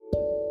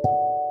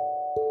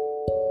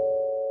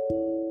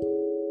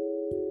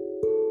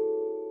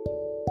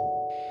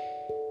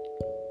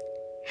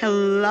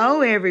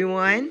Hello,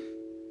 everyone.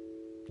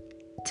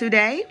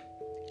 Today,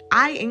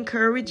 I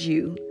encourage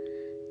you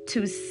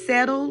to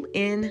settle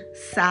in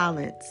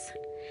silence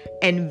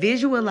and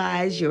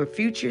visualize your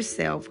future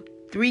self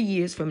 3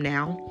 years from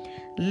now,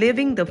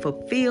 living the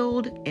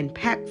fulfilled,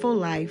 impactful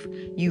life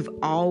you've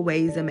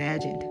always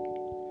imagined.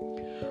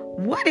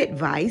 What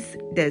advice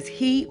does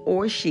he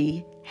or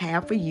she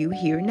have for you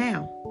here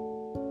now?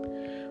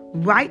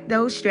 Write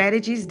those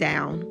strategies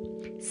down,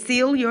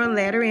 seal your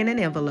letter in an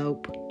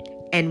envelope,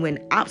 and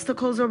when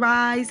obstacles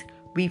arise,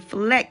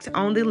 reflect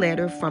on the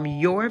letter from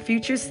your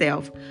future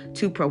self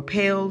to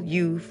propel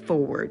you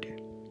forward.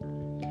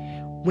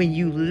 When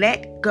you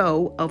let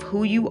go of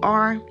who you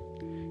are,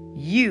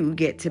 you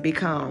get to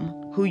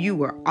become who you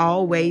were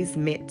always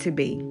meant to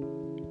be.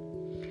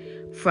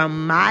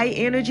 From my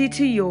energy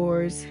to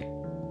yours,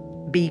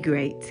 be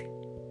great.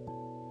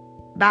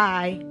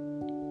 Bye.